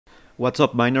What's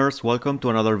up miners, welcome to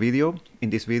another video.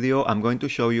 In this video I'm going to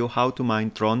show you how to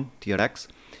mine Tron TRX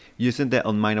using the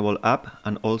Unmineable app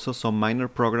and also some miner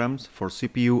programs for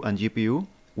CPU and GPU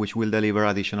which will deliver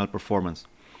additional performance.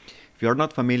 If you are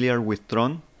not familiar with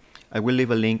Tron, I will leave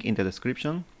a link in the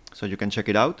description so you can check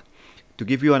it out. To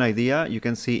give you an idea, you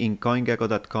can see in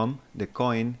CoinGecko.com the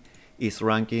coin is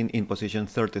ranking in position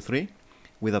 33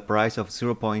 with a price of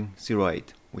 0.08,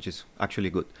 which is actually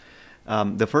good.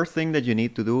 The first thing that you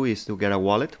need to do is to get a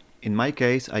wallet. In my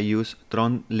case, I use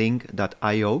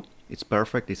Tronlink.io. It's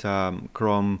perfect. It's a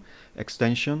Chrome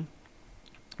extension.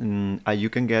 You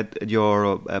can get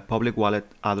your public wallet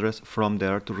address from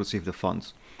there to receive the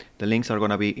funds. The links are going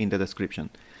to be in the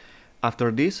description.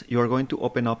 After this, you are going to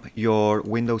open up your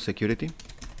Windows security.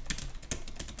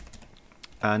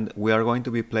 And we are going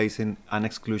to be placing an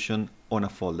exclusion on a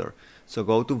folder. So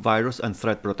go to Virus and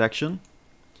Threat Protection.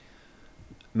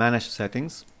 Manage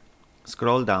Settings,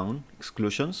 scroll down,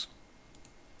 Exclusions.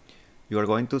 You are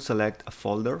going to select a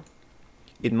folder.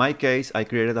 In my case, I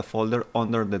created a folder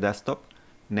under the desktop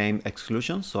named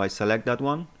Exclusions, so I select that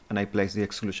one and I place the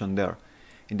exclusion there.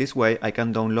 In this way, I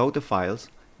can download the files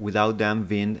without them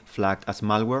being flagged as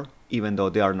malware, even though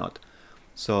they are not.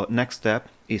 So next step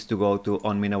is to go to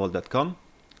unmineable.com,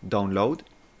 download.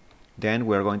 Then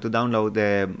we are going to download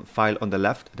the file on the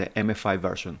left, the MF5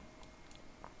 version.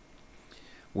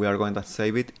 We are going to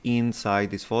save it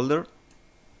inside this folder.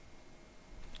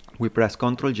 We press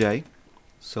Ctrl J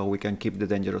so we can keep the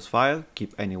dangerous file,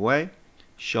 keep anyway,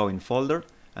 show in folder,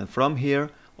 and from here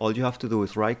all you have to do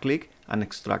is right click and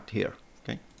extract here.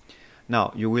 Okay.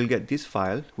 Now you will get this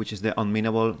file, which is the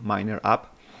Unmineable Miner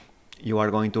app. You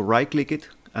are going to right click it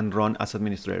and run as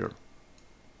administrator.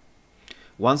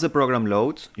 Once the program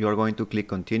loads, you are going to click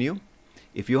continue.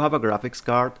 If you have a graphics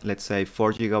card, let's say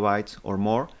 4 GB or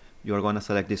more, you are going to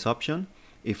select this option.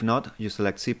 If not, you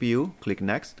select CPU, click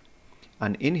next,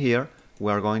 and in here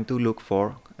we are going to look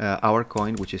for our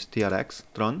coin, which is TRX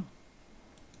Tron.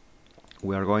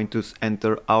 We are going to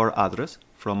enter our address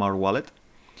from our wallet,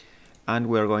 and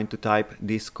we are going to type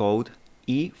this code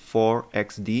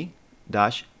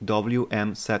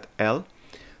E4XD-WMZL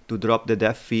to drop the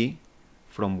dev fee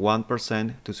from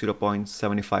 1% to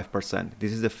 0.75%.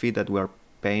 This is the fee that we are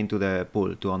paying to the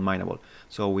pool, to Unmineable.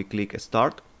 So we click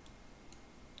Start.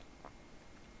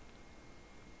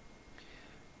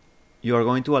 You are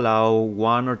going to allow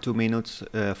 1 or 2 minutes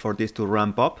for this to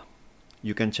ramp up.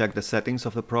 You can check the settings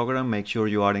of the program, make sure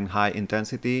you are in high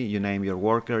intensity, you name your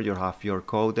worker, you have your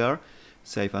code there,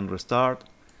 save and restart.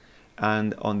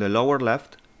 And on the lower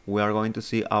left, we are going to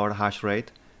see our hash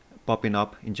rate popping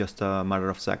up in just a matter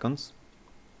of seconds.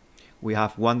 We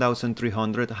have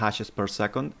 1,300 hashes per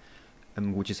second,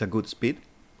 which is a good speed.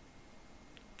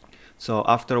 So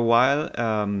after a while,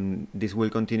 this will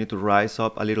continue to rise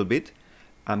up a little bit.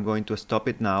 I'm going to stop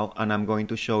it now and I'm going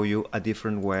to show you a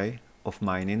different way of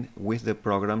mining with the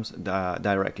programs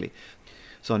directly.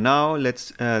 So now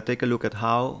let's take a look at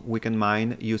how we can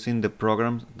mine using the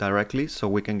programs directly so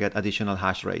we can get additional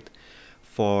hash rate.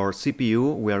 For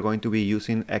CPU, we are going to be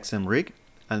using XMRig,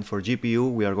 and for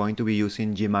GPU, we are going to be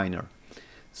using Gminer.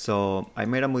 So I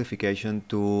made a modification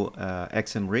to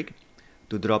XMRig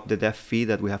to drop the dev fee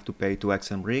that we have to pay to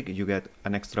XMRig. You get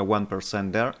an extra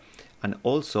 1% there, and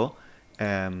also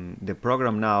the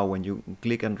program now, when you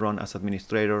click and run as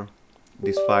administrator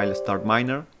this file start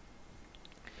miner,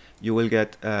 you will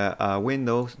get a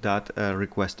window that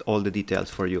requests all the details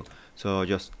for you. So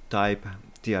just type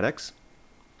TRX,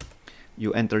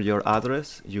 you enter your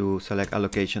address, you select a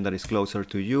location that is closer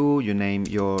to you, you name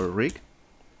your rig,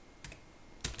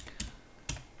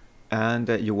 and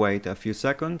you wait a few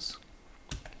seconds,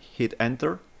 hit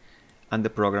enter, and the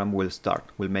program will start,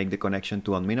 will make the connection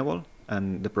to Unmineable,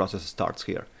 and the process starts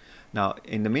here. Now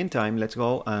in the meantime, let's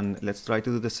go and let's try to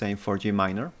do the same for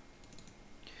Gminer.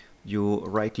 You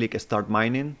right click start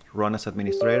mining, run as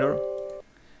administrator.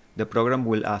 The program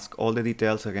will ask all the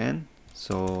details again,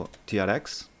 so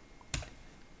TRX,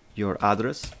 your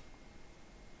address,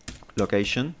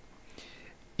 location.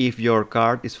 If your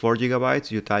card is 4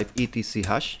 GB, you type etc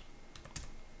hash.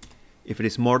 If it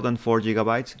is more than 4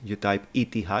 GB, you type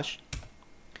et hash,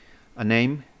 a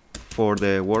name for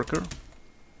the worker,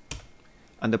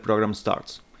 and the program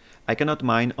starts. I cannot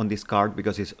mine on this card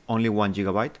because it's only 1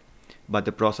 GB, but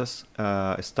the process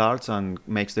starts and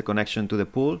makes the connection to the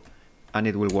pool, and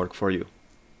it will work for you.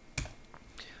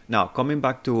 Now coming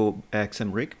back to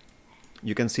XMRig,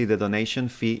 you can see the donation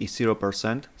fee is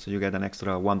 0%, so you get an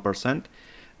extra 1%,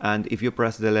 and if you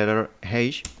press the letter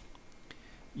hash,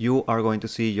 you are going to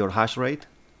see your hash rate.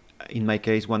 In my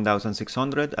case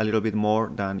 1,600, a little bit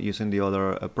more than using the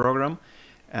other program,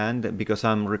 and because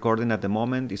I'm recording at the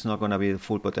moment, it's not going to be the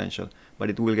full potential, but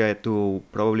it will get to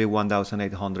probably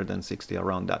 1860,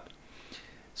 around that.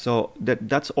 So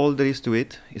that's all there is to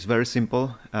it. It's very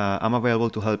simple. I'm available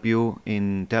to help you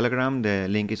in Telegram. The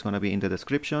link is going to be in the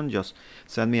description. Just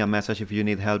send me a message if you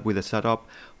need help with the setup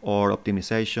or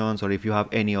optimizations, or if you have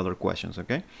any other questions,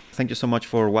 okay? Thank you so much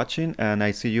for watching, and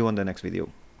I see you on the next video.